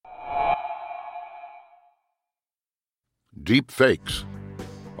Deep fakes,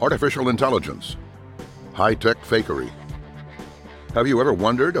 artificial intelligence, high-tech fakery. Have you ever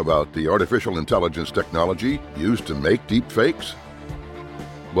wondered about the artificial intelligence technology used to make deep fakes?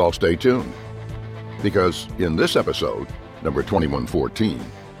 Well, stay tuned, because in this episode, number 2114,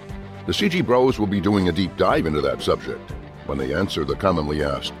 the CG Bros will be doing a deep dive into that subject when they answer the commonly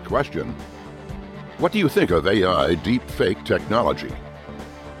asked question, what do you think of AI deep fake technology?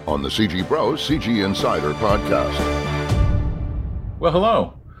 On the CG Bros CG Insider podcast. Well,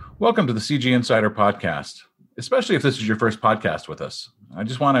 hello. Welcome to the CG Insider podcast, especially if this is your first podcast with us. I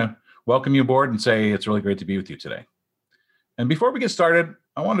just want to welcome you aboard and say it's really great to be with you today. And before we get started,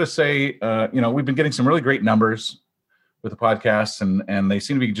 I wanted to say, we've been getting some really great numbers with the podcast, and they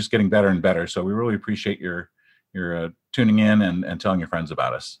seem to be just getting better and better. So we really appreciate your tuning in and telling your friends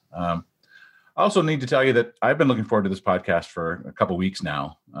about us. I also need to tell you that I've been looking forward to this podcast for a couple weeks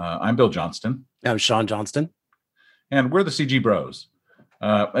now. I'm Bill Johnston. I'm Sean Johnston. And we're the CG Bros.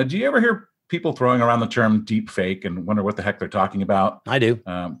 Do you ever hear people throwing around the term deep fake and wonder what the heck they're talking about? I do.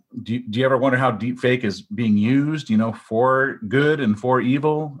 Do you ever wonder how deep fake is being used, for good and for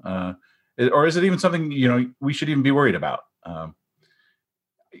evil? Or is it even something, we should even be worried about?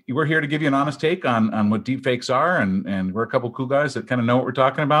 We're here to give you an honest take on what deep fakes are. And we're a couple cool guys that kind of know what we're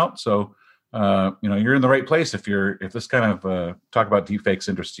talking about. So, you're in the right place if this kind of talk about deep fakes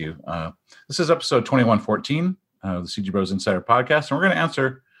interests you. This is episode 2114. The CG Bros Insider podcast, and we're going to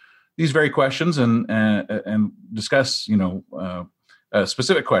answer these very questions and discuss, a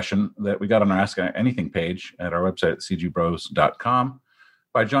specific question that we got on our Ask Anything page at our website at cgbros.com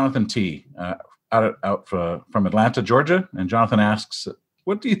by Jonathan T. out from Atlanta, Georgia. And Jonathan asks,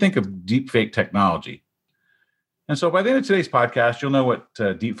 what do you think of deepfake technology? And so by the end of today's podcast, you'll know what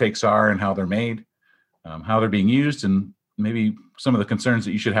deepfakes are and how they're made, how they're being used, and maybe some of the concerns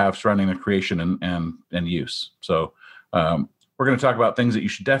that you should have surrounding their creation and use. So we're going to talk about things that you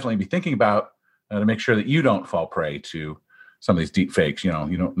should definitely be thinking about to make sure that you don't fall prey to some of these deep fakes.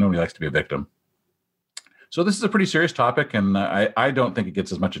 Nobody likes to be a victim. So this is a pretty serious topic, and I don't think it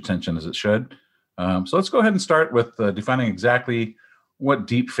gets as much attention as it should. So let's go ahead and start with defining exactly what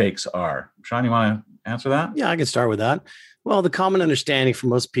deep fakes are. Sean, you want to answer that? Yeah, I can start with that. Well, the common understanding for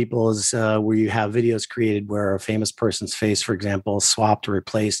most people is where you have videos created where a famous person's face, for example, is swapped or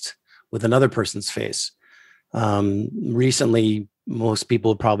replaced with another person's face. Recently, most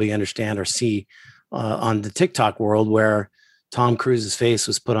people probably understand or see on the TikTok world where Tom Cruise's face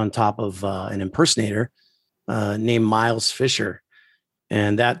was put on top of an impersonator named Miles Fisher.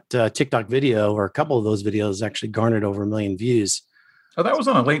 And that TikTok video, or a couple of those videos, actually garnered over 1 million views. Oh, that was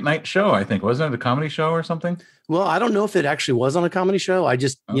on a late night show, I think. Wasn't it a comedy show or something? Well, I don't know if it actually was on a comedy show. I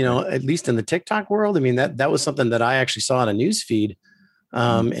just, at least in the TikTok world, I mean, that was something that I actually saw on a news feed,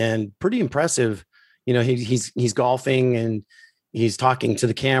 and pretty impressive. He's golfing and he's talking to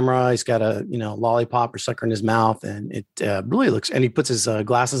the camera. He's got a, lollipop or sucker in his mouth, and it really looks, and he puts his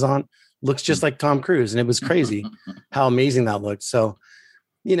glasses on, looks just like Tom Cruise. And it was crazy how amazing that looked. So,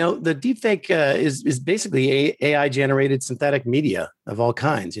 the deepfake is basically AI generated synthetic media of all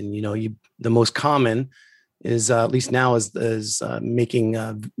kinds. And, the most common is, at least now, is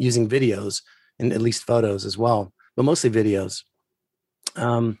making, using videos and at least photos as well, but mostly videos.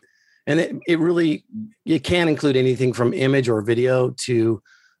 And it can include anything from image or video to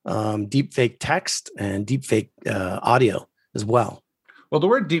deepfake text and deepfake audio as well. Well, the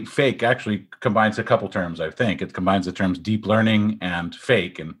word deep fake actually combines a couple terms, I think. It combines the terms deep learning and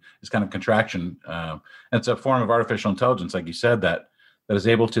fake, and it's kind of contraction. It's a form of artificial intelligence, like you said, that is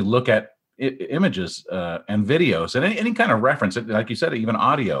able to look at images and videos and any kind of reference, like you said, even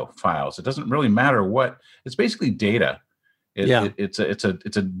audio files. It doesn't really matter what. It's basically data. It's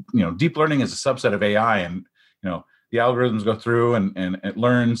a deep learning is a subset of AI, and the algorithms go through and it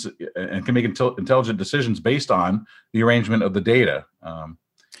learns and can make intelligent decisions based on the arrangement of the data.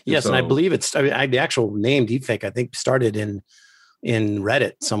 Yes, and I believe the actual name deepfake, I think, started in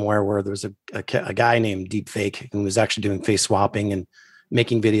Reddit somewhere where there was a guy named Deepfake who was actually doing face swapping and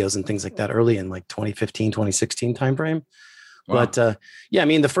making videos and things like that early in like 2015, 2016 timeframe. Wow. But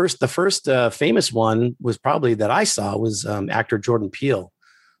the first famous one was probably that I saw was actor Jordan Peele.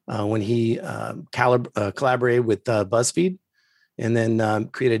 When he collaborated with BuzzFeed and then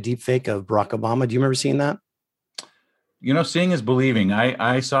created a deep fake of Barack Obama. Do you remember seeing that? Seeing is believing.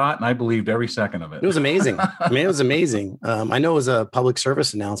 I saw it and I believed every second of it. It was amazing. It was amazing. I know it was a public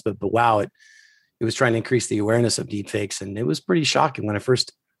service announcement, but wow, it was trying to increase the awareness of deep fakes. And it was pretty shocking when I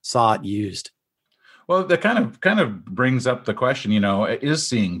first saw it used. Well, that kind of brings up the question, is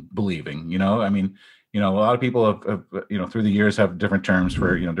seeing believing? I mean, a lot of people have through the years have different terms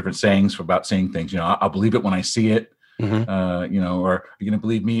for, different sayings about saying things. I'll believe it when I see it. Or are you going to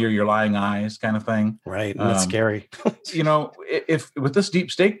believe me or your lying eyes kind of thing? Right. And that's scary. If with this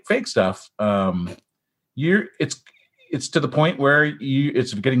deep fake stuff, it's to the point where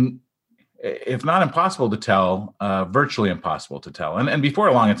it's getting, if not impossible to tell, virtually impossible to tell. And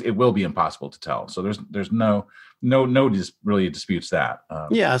before long, it will be impossible to tell. So there's no really disputes that.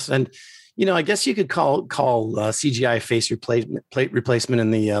 Yes. And, I guess you could call CGI face replacement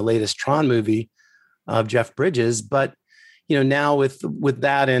in the latest Tron movie of Jeff Bridges. But, now with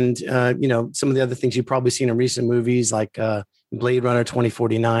that and, some of the other things you've probably seen in recent movies like Blade Runner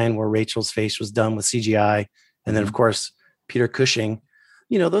 2049, where Rachel's face was done with CGI. And then, of course, Peter Cushing,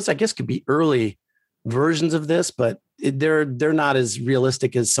 those, I guess, could be early versions of this, but they're not as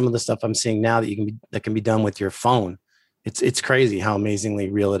realistic as some of the stuff I'm seeing now that can be done with your phone. It's crazy how amazingly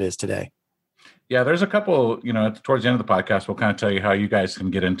real it is today. Yeah, there's a couple, towards the end of the podcast, we'll kind of tell you how you guys can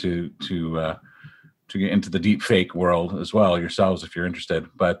get into to get into the deep fake world as well yourselves if you're interested.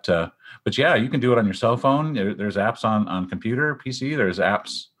 But yeah, you can do it on your cell phone. There's apps on computer, PC. There's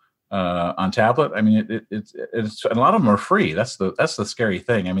apps on tablet. I mean, it's and a lot of them are free. That's the scary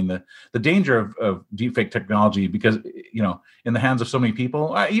thing. I mean, the danger of deep fake technology, because in the hands of so many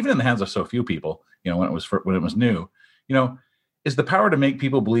people, even in the hands of so few people, when it was new, is the power to make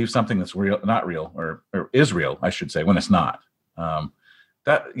people believe something that's not real, or is real, I should say, when it's not.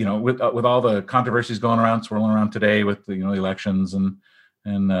 That with all the controversies swirling around today with the elections and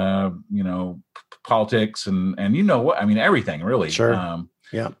politics and everything really. Sure.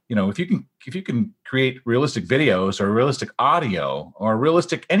 Yeah. If you can create realistic videos or realistic audio or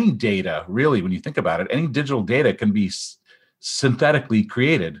realistic any data, really, when you think about it, any digital data can be synthetically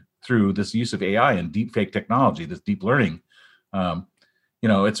created through this use of AI and deep fake technology, this deep learning.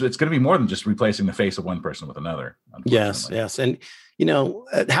 It's going to be more than just replacing the face of one person with another. Yes. And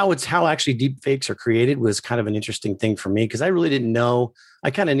how actually deep fakes are created was kind of an interesting thing for me, because I really didn't know.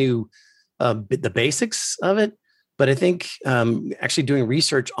 I kind of knew the basics of it, but I think actually doing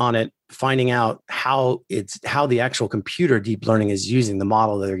research on it, finding out how the actual computer deep learning is using the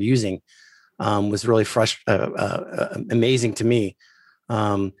model that they're using was really amazing to me.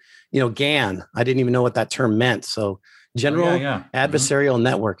 GAN, I didn't even know what that term meant. So general adversarial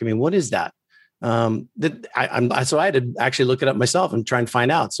network. I mean, what is that? So I had to actually look it up myself and try and find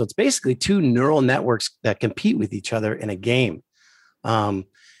out. So it's basically two neural networks that compete with each other in a game.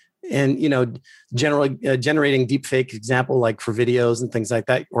 Generating deep fake example, like for videos and things like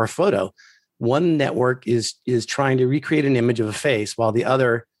that, or a photo, one network is trying to recreate an image of a face, while the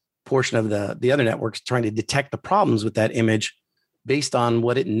other portion of the other network is trying to detect the problems with that image based on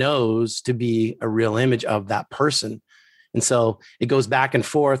what it knows to be a real image of that person. And so it goes back and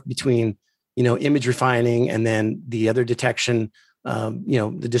forth between, image refining and then the other detection. They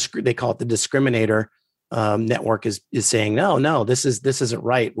call it the discriminator network is saying, no, this isn't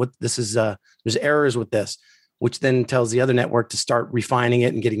right. There's errors with this, which then tells the other network to start refining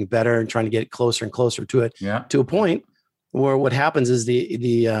it and getting better and trying to get closer and closer to it, to a point where what happens is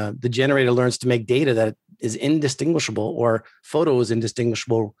the generator learns to make data that is indistinguishable, or photos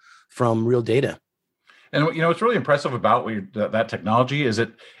indistinguishable from real data. And what's really impressive about that technology is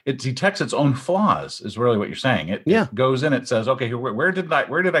it detects its own flaws. Is really what you're saying. It goes in. It says, okay, where did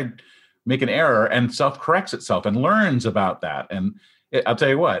I make an error, and self-corrects itself and learns about that. And I'll tell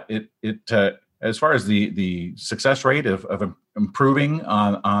you what, it as far as the success rate of improving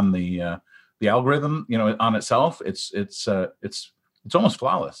on the algorithm, on itself, it's almost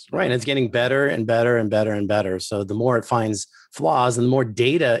flawless. Right. And it's getting better and better and better and better. So the more it finds flaws and the more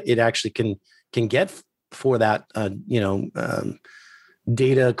data it actually can get for that,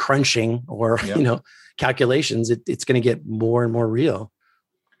 data crunching or, calculations, it's going to get more and more real.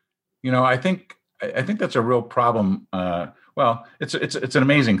 I think that's a real problem. It's an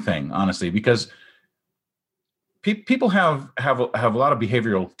amazing thing, honestly, because people have a lot of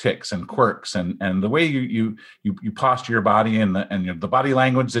behavioral tics and quirks, and the way you posture your body and the body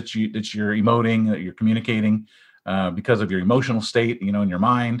language that you're emoting, that you're communicating, because of your emotional state, in your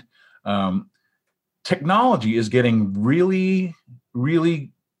mind. Technology is getting really,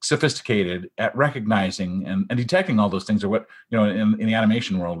 really sophisticated at recognizing and detecting all those things, are what in the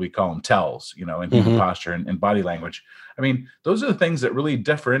animation world we call them tells, in human posture and body language. I mean, those are the things that really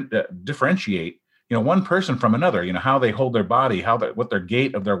differentiate one person from another. How they hold their body, what their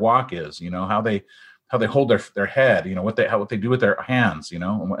gait of their walk is, how they hold their head, what they do with their hands,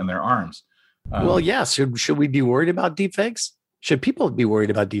 and their arms. Well, yes. Should we be worried about deepfakes? Should people be worried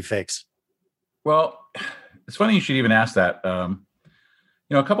about deepfakes? Well, it's funny you should even ask that.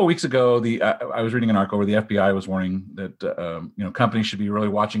 A couple of weeks ago, I was reading an article where the FBI was warning that companies should be really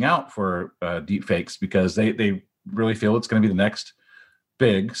watching out for deep fakes, because they really feel it's going to be the next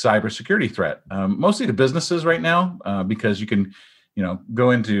big cybersecurity threat, mostly to businesses right now, because you can,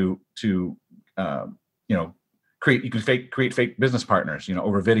 go into create fake business partners,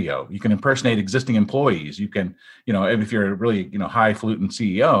 over video. You can impersonate existing employees. You can, if you're a really, highfalutin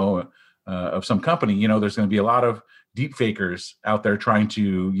CEO of some company, there's going to be a lot of deep fakers out there trying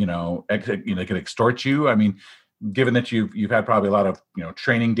to, they can extort you. I mean, given that you've had probably a lot of,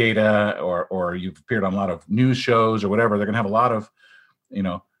 training data or you've appeared on a lot of news shows or whatever, they're going to have a lot of,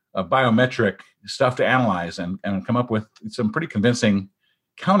 biometric stuff to analyze and come up with some pretty convincing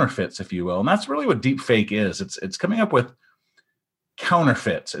counterfeits, if you will. And that's really what deep fake is. It's coming up with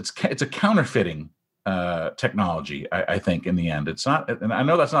counterfeits. It's a counterfeiting technology. I think in the end, it's not, and I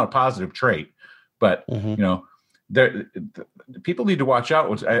know that's not a positive trait, but people need to watch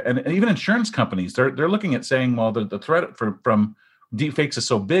out. And even insurance companies, they're looking at saying, well, the threat from deep fakes is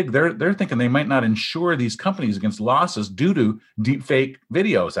so big, they're thinking they might not insure these companies against losses due to deep fake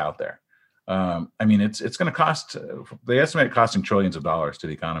videos out there. I mean, it's going to cost. They estimate it costing trillions of dollars to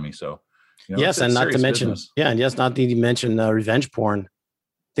the economy. So, yes, and not to mention, business. Yeah, and yes, not to mention revenge porn,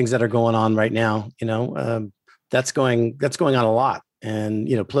 things that are going on right now. That's going on a lot,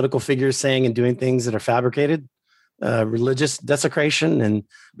 and political figures saying and doing things that are fabricated, religious desecration, and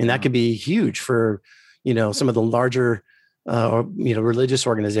that could be huge for some of the larger religious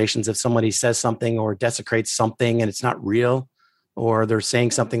organizations. If somebody says something or desecrates something and it's not real, or they're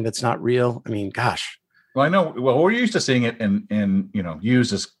saying something that's not real. I mean, gosh. Well, I know. Well, we're used to seeing it in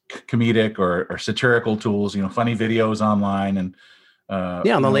used as comedic or satirical tools. Funny videos online and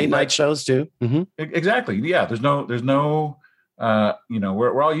on the late night shows too. Mm-hmm. Exactly. Yeah. There's no.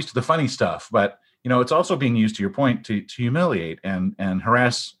 We're all used to the funny stuff, but it's also being used, to your point, to humiliate and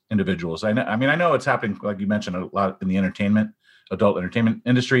harass individuals. I know it's happening, like you mentioned, a lot in the adult entertainment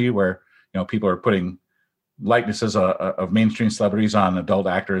industry, where people are putting likenesses of mainstream celebrities on adult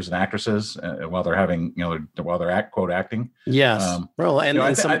actors and actresses while they're having, while they're quote acting. Yes. Go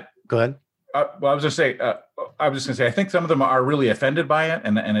ahead. Well, I was just going to say, I think some of them are really offended by it,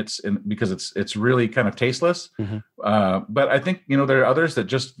 and it's because it's really kind of tasteless. Mm-hmm. But I think there are others that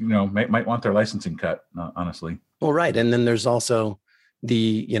just might want their licensing cut. Honestly. Well, right, and then there's also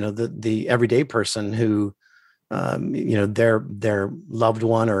the everyday person who, their loved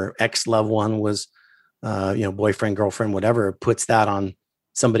one or ex-loved one was, boyfriend, girlfriend, whatever, puts that on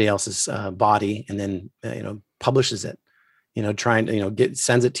somebody else's body and then publishes it. Trying to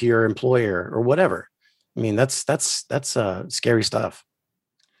sends it to your employer or whatever. I mean, that's scary stuff.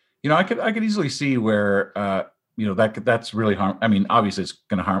 I could easily see where that's really harm. I mean, obviously it's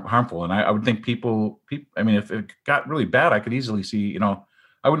going to harmful, and I would think people. I mean, if it got really bad, I could easily see. I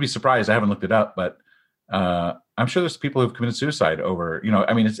wouldn't be surprised. I haven't looked it up, but I'm sure there's people who've committed suicide over.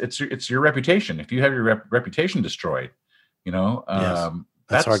 I mean, it's your reputation. If you have your reputation destroyed, yes.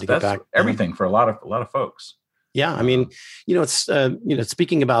 That's hard to get back. Everything for a lot of folks. Yeah, I mean, it's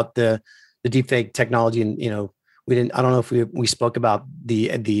speaking about the deepfake technology, and we didn't. I don't know if we spoke about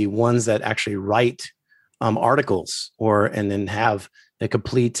the ones that actually write articles and then have a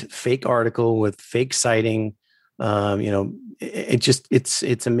complete fake article with fake citing.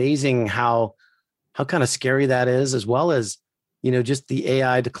 It's amazing how kind of scary that is, as well as just the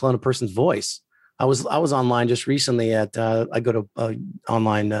AI to clone a person's voice. I was online just recently at I go to an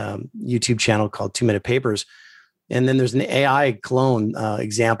online YouTube channel called 2 Minute Papers. And then there's an AI clone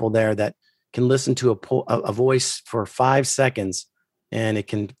example there that can listen to a voice for 5 seconds, and it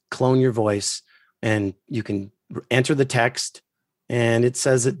can clone your voice, and you can enter the text, and it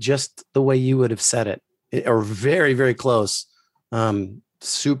says it just the way you would have said it, or very, very close.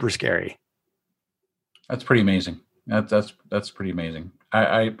 Super scary. That's pretty amazing. That's pretty amazing.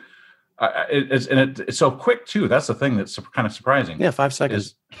 It's so quick too. That's the thing that's kind of surprising. Yeah, 5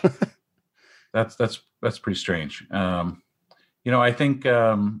 seconds. That's pretty strange. I think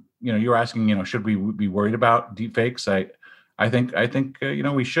you were asking, should we be worried about deep fakes? I think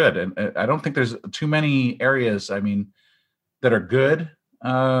we should, and I don't think there's too many areas. I mean, that are good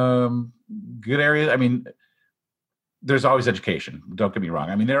areas. I mean, there's always education. Don't get me wrong.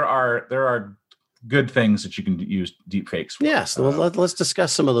 I mean, there are good things that you can use deep fakes for. Yes. Well, let's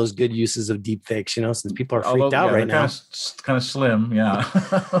discuss some of those good uses of deep fakes, since people are freaked out right now. Kind of slim. Yeah.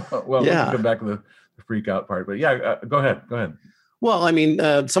 Well, yeah. We can go back to the freak out part, but yeah, go ahead. Well, I mean,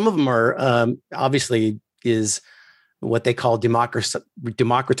 some of them are obviously is what they call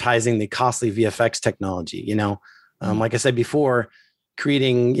democratizing the costly VFX technology. Like I said before,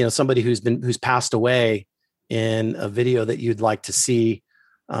 creating, somebody who's passed away in a video that you'd like to see,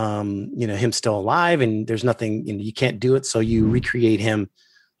 him still alive, and there's nothing, you can't do it. So you recreate him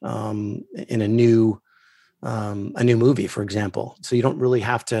in a new a new movie, for example. So you don't really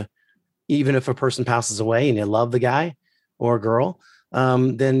have to, even if a person passes away and you love the guy or girl,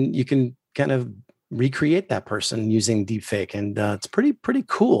 then you can kind of recreate that person using deepfake, and it's pretty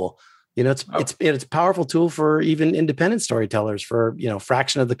cool. It's a powerful tool for even independent storytellers for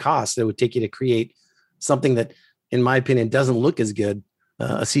fraction of the cost that would take you to create something that, in my opinion, doesn't look as good,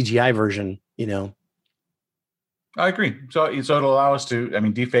 a CGI version. I agree. So it'll allow us to. I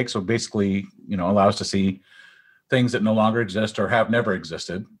mean, deepfakes will basically allow us to see things that no longer exist or have never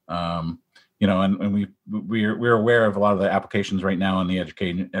existed. And we're aware of a lot of the applications right now in the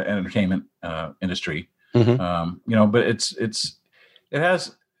entertainment industry. Mm-hmm. But it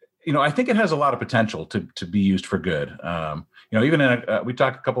has, I think it has a lot of potential to be used for good. Even we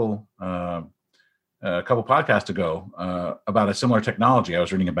talked a couple podcasts ago about a similar technology I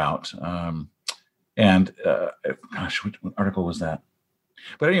was reading about. What article was that?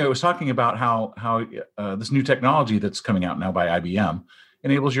 But anyway, it was talking about how this new technology that's coming out now by IBM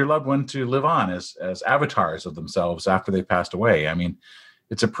enables your loved one to live on as avatars of themselves after they've passed away. I mean,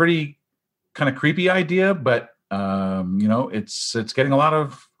 it's a pretty kind of creepy idea, but it's getting a lot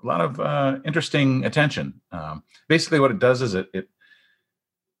of interesting attention. Basically, what it does is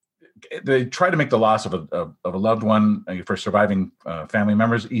they try to make the loss of a loved one for surviving family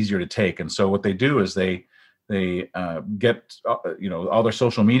members easier to take, and so what they do is they get all their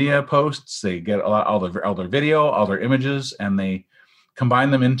social media posts, they get all their video, all their images, and they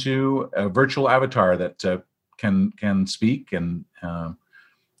combine them into a virtual avatar that can speak, and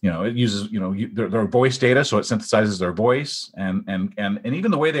it uses their voice data, so it synthesizes their voice, and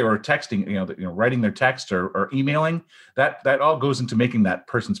even the way they were texting, writing their text or emailing, that all goes into making that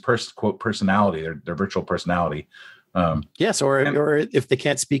person's quote personality, their virtual personality. Yes, or if they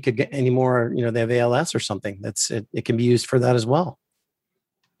can't speak anymore, they have ALS or something. It can be used for that as well.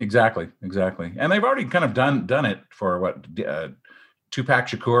 Exactly. And they've already kind of done it for Tupac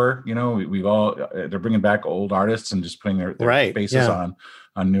Shakur. We've all they're bringing back old artists and just putting their faces on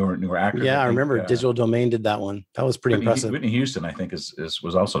newer actors. Yeah, I remember Digital Domain did that one. That was pretty impressive. Whitney Houston, I think,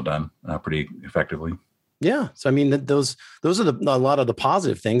 was also done pretty effectively. Yeah, so I mean, those are a lot of the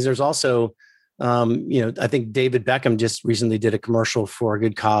positive things. There's also I think David Beckham just recently did a commercial for a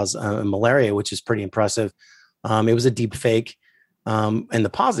good cause, malaria, which is pretty impressive. It was a deep fake, and the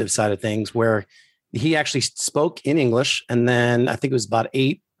positive side of things where he actually spoke in English, and then I think it was about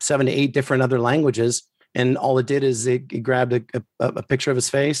 7 to 8 different other languages. And all it did is it grabbed a picture of his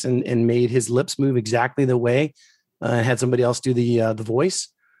face and made his lips move exactly the way, and had somebody else do the voice.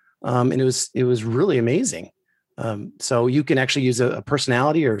 And it was really amazing. So you can actually use a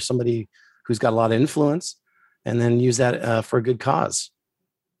personality or somebody who's got a lot of influence, and then use that for a good cause.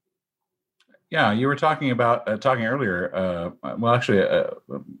 Yeah, you were talking earlier.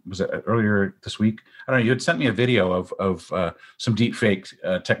 Was it earlier this week? I don't know. You had sent me a video of some deep fake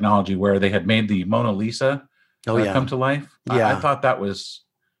technology where they had made the Mona Lisa come to life. Yeah. I thought that was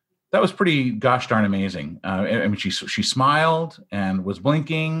pretty gosh darn amazing. I mean, she smiled and was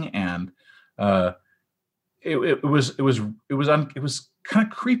blinking, and it was kind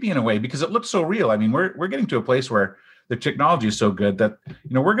of creepy in a way because it looked so real. I mean, we're getting to a place where the technology is so good that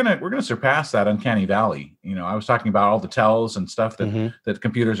we're gonna surpass that uncanny valley. I was talking about all the tells and stuff that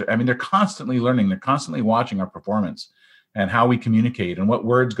computers are. I mean, they're constantly learning. They're constantly watching our performance and how we communicate and what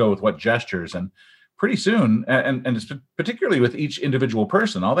words go with what gestures. And pretty soon, and it's particularly with each individual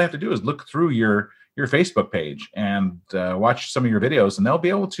person, all they have to do is look through your Facebook page and watch some of your videos, and they'll be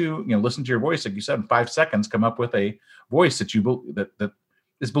able to listen to your voice, like you said, in 5 seconds, come up with a voice that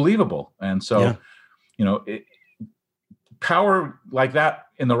is believable. And so, power like that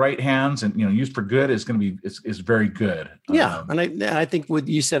in the right hands and used for good is going to be is very good. Yeah, and I think what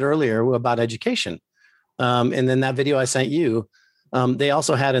you said earlier about education, and then that video I sent you, they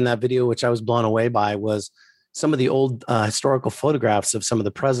also had in that video, which I was blown away by, was some of the old historical photographs of some of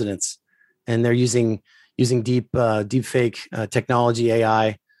the presidents, and they're using deep fake technology,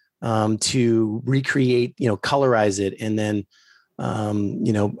 AI, to recreate, colorize it, and then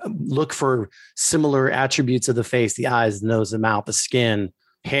look for similar attributes of the face, the eyes, the nose, the mouth, the skin,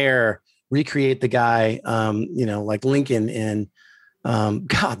 hair, recreate the guy, like Lincoln. And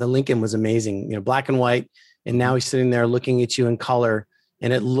God, the Lincoln was amazing, black and white. And now he's sitting there looking at you in color,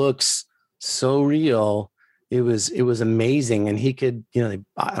 and it looks so real. It was amazing. And he could,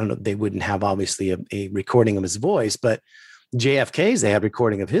 I don't know, they wouldn't have obviously a recording of his voice, but JFK's, they had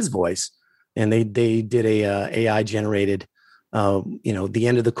recording of his voice, and they did a AI generated, the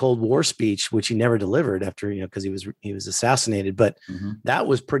end of the Cold War speech, which he never delivered after, because he was assassinated. But that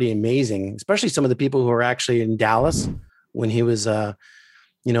was pretty amazing, especially some of the people who were actually in Dallas when he was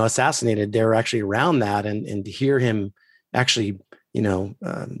assassinated, they were actually around that, and to hear him actually,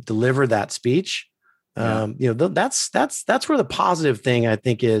 deliver that speech, that's where the positive thing I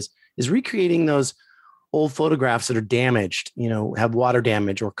think is recreating those old photographs that are damaged, have water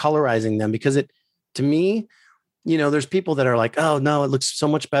damage, or colorizing them, because to me, there's people that are like, oh no, it looks so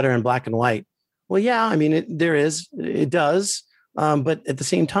much better in black and white. Well, yeah, I mean, it does. But at the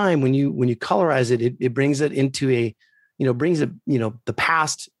same time, when you colorize it, it brings it into the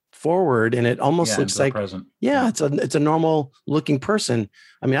past forward, and it almost looks like present. Yeah, it's a normal looking person.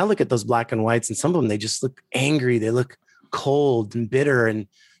 I mean, I look at those black and whites, and some of them, they just look angry. They look cold and bitter. And,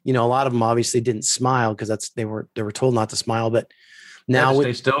 a lot of them obviously didn't smile because they were told not to smile. But now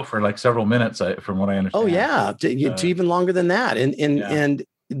stay still for like several minutes, from what I understand. Oh yeah, to even longer than that. And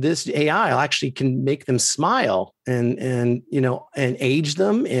this AI actually can make them smile and age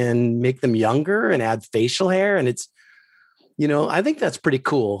them and make them younger and add facial hair. And it's, I think that's pretty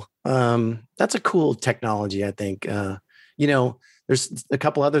cool. That's a cool technology, I think. There's a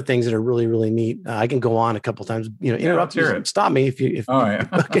couple other things that are really, really neat. I can go on a couple times, interrupt you, stop me if all right.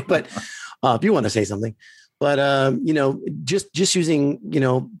 Okay. But if you want to say something, but just using,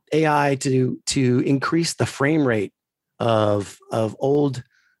 AI to increase the frame rate of old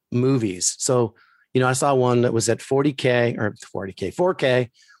movies. So, I saw one that was at 4K,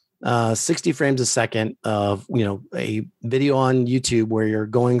 60 frames a second of, a video on YouTube where you're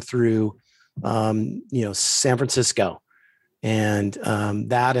going through, San Francisco, and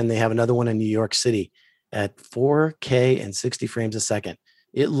and they have another one in New York City at 4K and 60 frames a second.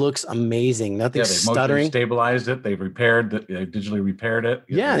 It looks amazing. Nothing's stuttering. They've stabilized it. They've digitally repaired it.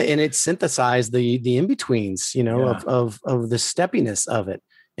 Yeah, and it synthesized the in betweens, of the steppiness of it,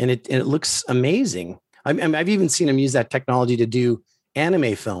 and it looks amazing. I've even seen them use that technology to do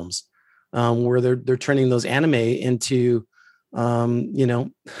anime films, where they're turning those anime into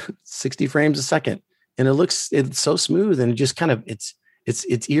 60 frames a second, and it's so smooth, and it just kind of it's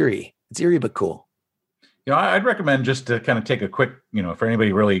eerie. It's eerie but cool. I'd recommend just to kind of take a quick, for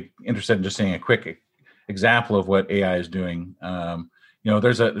anybody really interested in just seeing a quick example of what AI is doing.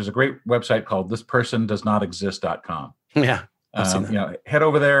 There's a great website called thispersondoesnotexist.com. Yeah. Head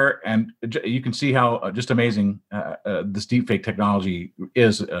over there, and you can see how just amazing this deepfake technology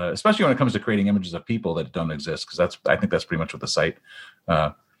is, especially when it comes to creating images of people that don't exist. Because I think that's pretty much what the site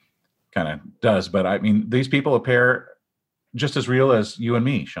kind of does. But I mean, these people appear just as real as you and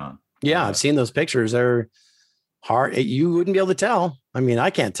me, Sean. Yeah, I've seen those pictures. They're hard. You wouldn't be able to tell. I mean,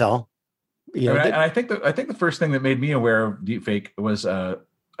 I can't tell. And I think the first thing that made me aware of deepfake was I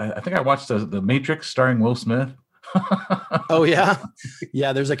think I watched the Matrix starring Will Smith. Oh yeah,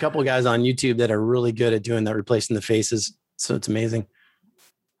 yeah. There's a couple of guys on YouTube that are really good at doing that, replacing the faces. So it's amazing.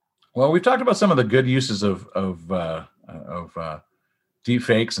 Well, we've talked about some of the good uses of deep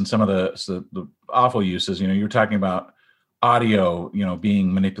fakes and some of the awful uses. You were talking about audio,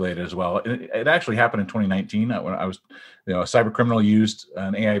 being manipulated as well. It actually happened in 2019 when I was, a cyber criminal used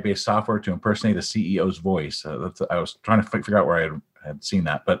an AI-based software to impersonate a CEO's voice. I was trying to figure out where I had seen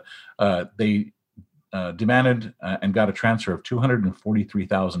that, but they demanded and got a transfer of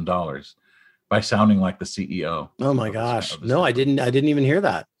 $243,000 by sounding like the CEO. Oh my gosh! No, I didn't even hear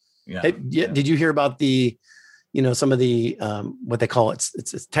that. Yeah. Did you hear about the, some of the what they call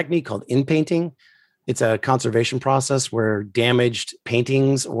it's a technique called inpainting? It's a conservation process where damaged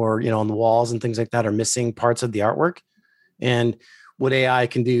paintings or, on the walls and things like that are missing parts of the artwork. And what AI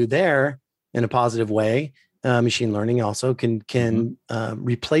can do there in a positive way, machine learning also can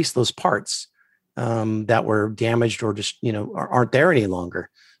replace those parts that were damaged or just, aren't there any longer,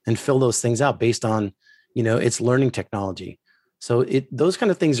 and fill those things out based on, its learning technology. So those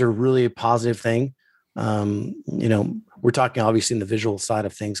kind of things are really a positive thing. We're talking obviously in the visual side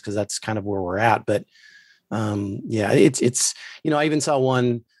of things, because that's kind of where we're at. But it's I even saw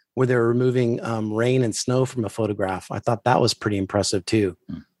one where they're removing rain and snow from a photograph. I thought that was pretty impressive too.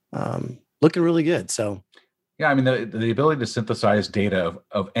 Looking really good. So yeah, I mean the ability to synthesize data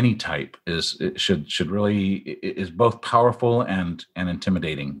of any type should really both powerful and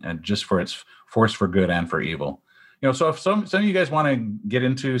intimidating, and just for its force for good and for evil. So if some of you guys want to get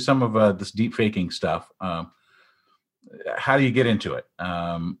into some of this deep faking stuff, how do you get into it? We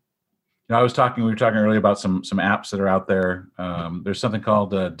were talking earlier about some apps that are out there. There's something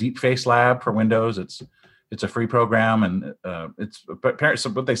called Deepface Lab for Windows. It's a free program, and so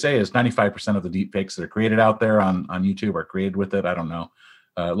what they say is 95% of the deep fakes that are created out there on YouTube are created with it. I don't know.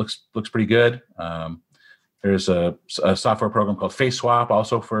 It looks pretty good. There's a software program called Face Swap,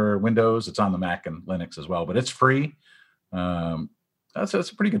 also for Windows. It's on the Mac and Linux as well, but it's free. That's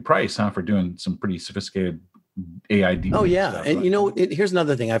a pretty good price, for doing some pretty sophisticated AI deep. Oh yeah, stuff, and here's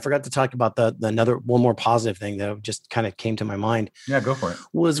another thing I forgot to talk about. The another one more positive thing that just kind of came to my mind. Yeah, go for it.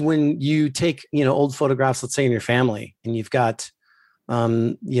 Was when you take old photographs, let's say in your family, and you've got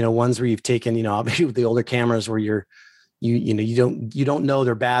ones where you've taken obviously with the older cameras where you don't know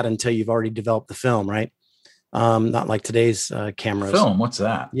they're bad until you've already developed the film, right? Not like today's cameras. Film, what's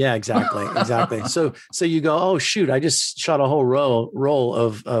that? Yeah, exactly. So you go, oh shoot, I just shot a whole roll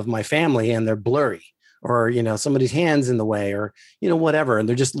of my family and they're blurry, or somebody's hands in the way, or whatever, and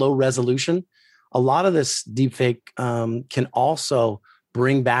they're just low resolution. A lot of this deepfake can also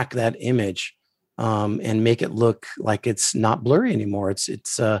bring back that image and make it look like it's not blurry anymore.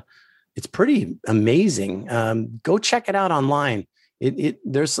 It's pretty amazing. Go check it out online.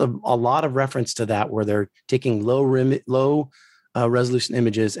 There's a lot of reference to that where they're taking low resolution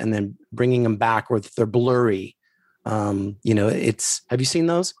images and then bringing them back where they're blurry. Have you seen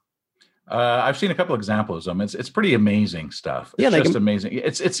those? I've seen a couple examples of them. It's pretty amazing stuff. It's just amazing.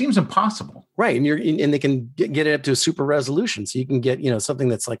 It seems impossible, right? And they can get it up to a super resolution, so you can get something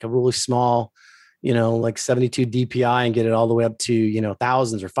that's like a really small, like 72 DPI, and get it all the way up to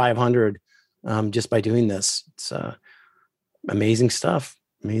thousands or 500 just by doing this. It's amazing stuff.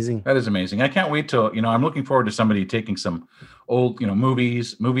 Amazing. That is amazing. I can't wait till I'm looking forward to somebody taking some old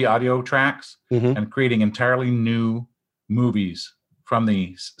movie audio tracks and creating entirely new movies from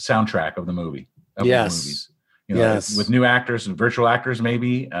the soundtrack of the movie. Yes. The movies. With new actors and virtual actors,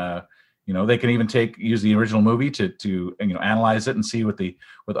 maybe. They can even use the original movie to analyze it and see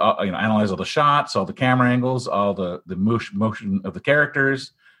analyze all the shots, all the camera angles, all the motion of the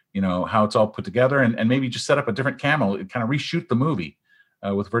characters, how it's all put together, and maybe just set up a different camera and kind of reshoot the movie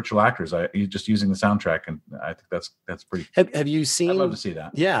with virtual actors. Just using the soundtrack, and I think that's pretty. Have you seen? I'd love to see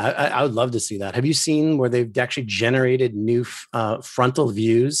that. Yeah, I would love to see that. Have you seen where they've actually generated new frontal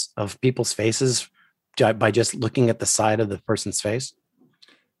views of people's faces by just looking at the side of the person's face?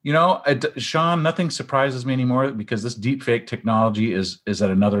 Sean, nothing surprises me anymore because this deepfake technology is at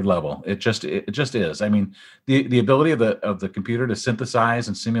another level. It just is. I mean, the ability of the computer to synthesize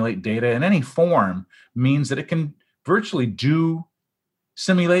and simulate data in any form means that it can virtually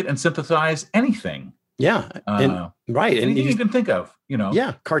simulate and synthesize anything. Yeah. Right. Anything you can think of,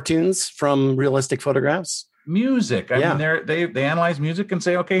 Yeah. Cartoons from realistic photographs. Music. I mean, they analyze music and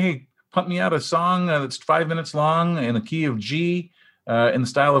say, okay, hey, pump me out a song that's 5 minutes long in the key of G. In the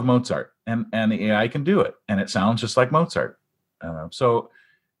style of Mozart, and the AI can do it, and it sounds just like Mozart. It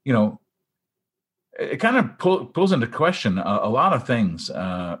kind of pulls into question a lot of things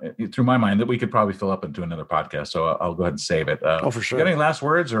through my mind that we could probably fill up into another podcast. So I'll go ahead and save it. For sure. You got any last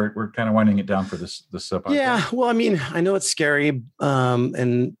words, or we're kind of winding it down for this podcast? Yeah. Well, I mean, I know it's scary, and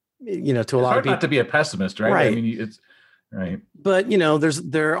to a lot of people, not to be a pessimist, right? Right. I mean, it's right. But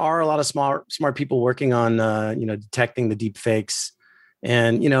there are a lot of smart people working on detecting the deep fakes.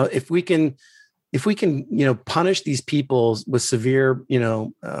 And, if we can, punish these people with severe,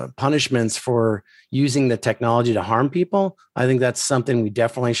 punishments for using the technology to harm people, I think that's something we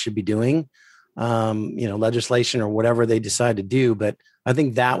definitely should be doing, legislation or whatever they decide to do. But I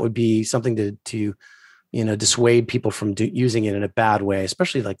think that would be something to dissuade people from using it in a bad way,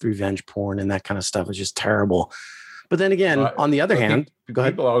 especially like revenge porn and that kind of stuff is just terrible. But then again, on the other hand,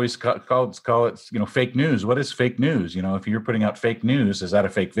 people always call it, fake news. What is fake news? If you're putting out fake news, is that a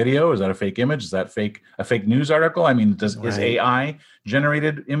fake video? Is that a fake image? Is that a fake news article? I mean, is AI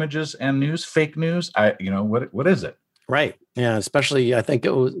generated images and news fake news? What is it? Right. Yeah. Especially, I think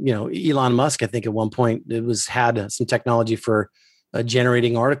it was, Elon Musk. I think at one point it had some technology for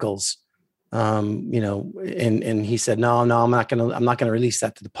generating articles. And he said, no, I'm not gonna release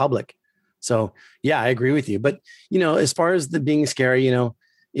that to the public. So yeah, I agree with you. But, as far as the being scary,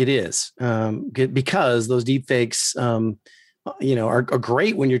 it is because those deep fakes, are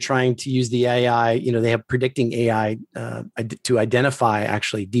great when you're trying to use the AI, they have predicting AI to identify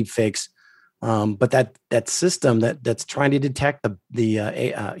actually deep fakes. But that system that's trying to detect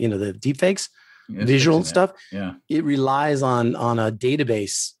the deep fakes, visual stuff, it relies on a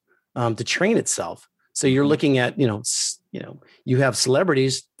database to train itself. So you're looking at, you have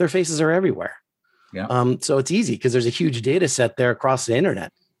celebrities, their faces are everywhere. Yeah. So it's easy because there's a huge data set there across the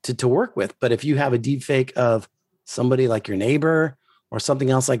internet to work with. But if you have a deep fake of somebody like your neighbor or something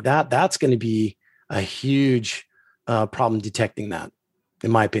else like that, that's going to be a huge problem detecting that,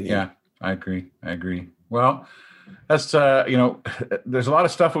 in my opinion. Yeah, I agree. Well, that's, there's a lot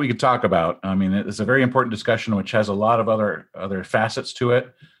of stuff that we could talk about. I mean, it's a very important discussion, which has a lot of other facets to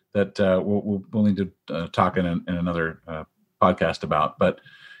it that we'll need to talk in another podcast about. But,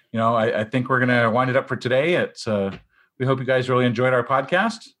 I think we're going to wind it up for today. We hope you guys really enjoyed our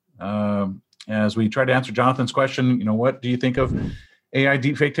podcast. as we try to answer Jonathan's question. What do you think of AI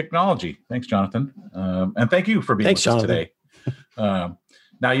deepfake technology? Thanks, Jonathan. And thank you for being with us today.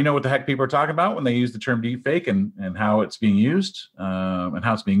 Now you know what the heck people are talking about when they use the term deepfake and how it's being used and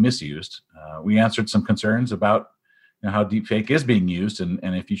how it's being misused. We answered some concerns about how deepfake is being used and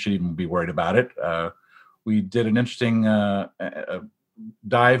if you should even be worried about it. We did an interesting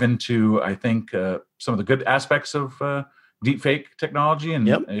dive into, I think, some of the good aspects of deepfake technology. And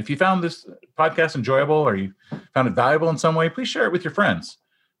if you found this podcast enjoyable or you found it valuable in some way, please share it with your friends.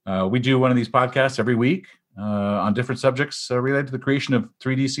 We do one of these podcasts every week on different subjects related to the creation of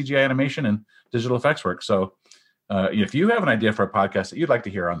 3D CGI animation and digital effects work. So if you have an idea for a podcast that you'd like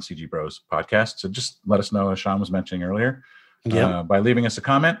to hear on the CG Bros podcast, so just let us know, as Sean was mentioning earlier, by leaving us a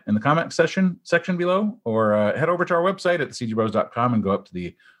comment in the comment section below, or head over to our website at thecgbros.com and go up to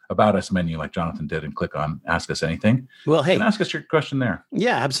the About Us menu like Jonathan did and click on Ask Us Anything. Well, hey, and ask us your question there.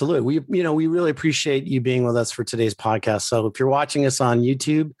 Yeah, absolutely. We really appreciate you being with us for today's podcast. So if you're watching us on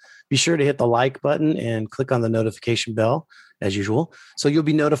YouTube, be sure to hit the like button and click on the notification bell as usual. So you'll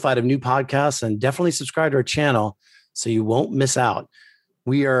be notified of new podcasts, and definitely subscribe to our channel so you won't miss out.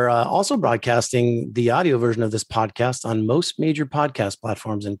 We are also broadcasting the audio version of this podcast on most major podcast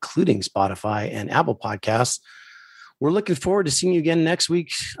platforms, including Spotify and Apple Podcasts. We're looking forward to seeing you again next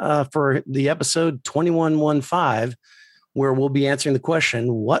week for the episode 2115, where we'll be answering the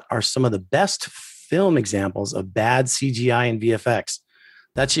question, what are some of the best film examples of bad CGI and VFX?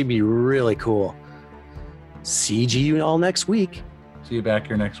 That should be really cool. See you all next week. See you back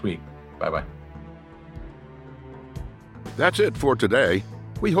here next week. Bye-bye. That's it for today.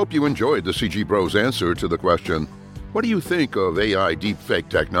 We hope you enjoyed the CG Bros answer to the question, what do you think of AI deepfake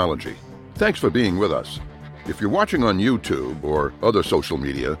technology? Thanks for being with us. If you're watching on YouTube or other social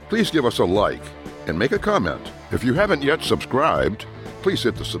media, please give us a like and make a comment. If you haven't yet subscribed, please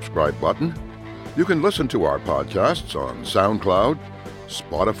hit the subscribe button. You can listen to our podcasts on SoundCloud,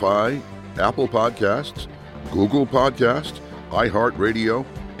 Spotify, Apple Podcasts, Google Podcasts, iHeartRadio,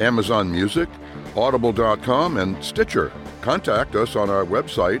 Amazon Music, Audible.com, and Stitcher. Contact us on our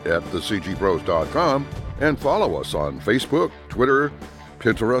website at thecgbros.com and follow us on Facebook, Twitter,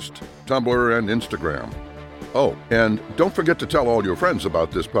 Pinterest, Tumblr, and Instagram. Oh, and don't forget to tell all your friends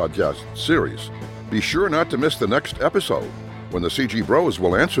about this podcast series. Be sure not to miss the next episode when the CG Bros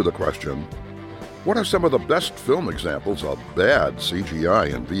will answer the question, what are some of the best film examples of bad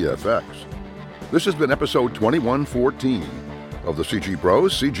CGI and VFX? This has been episode 2114 of the CG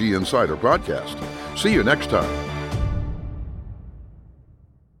Bros CG Insider Podcast. See you next time.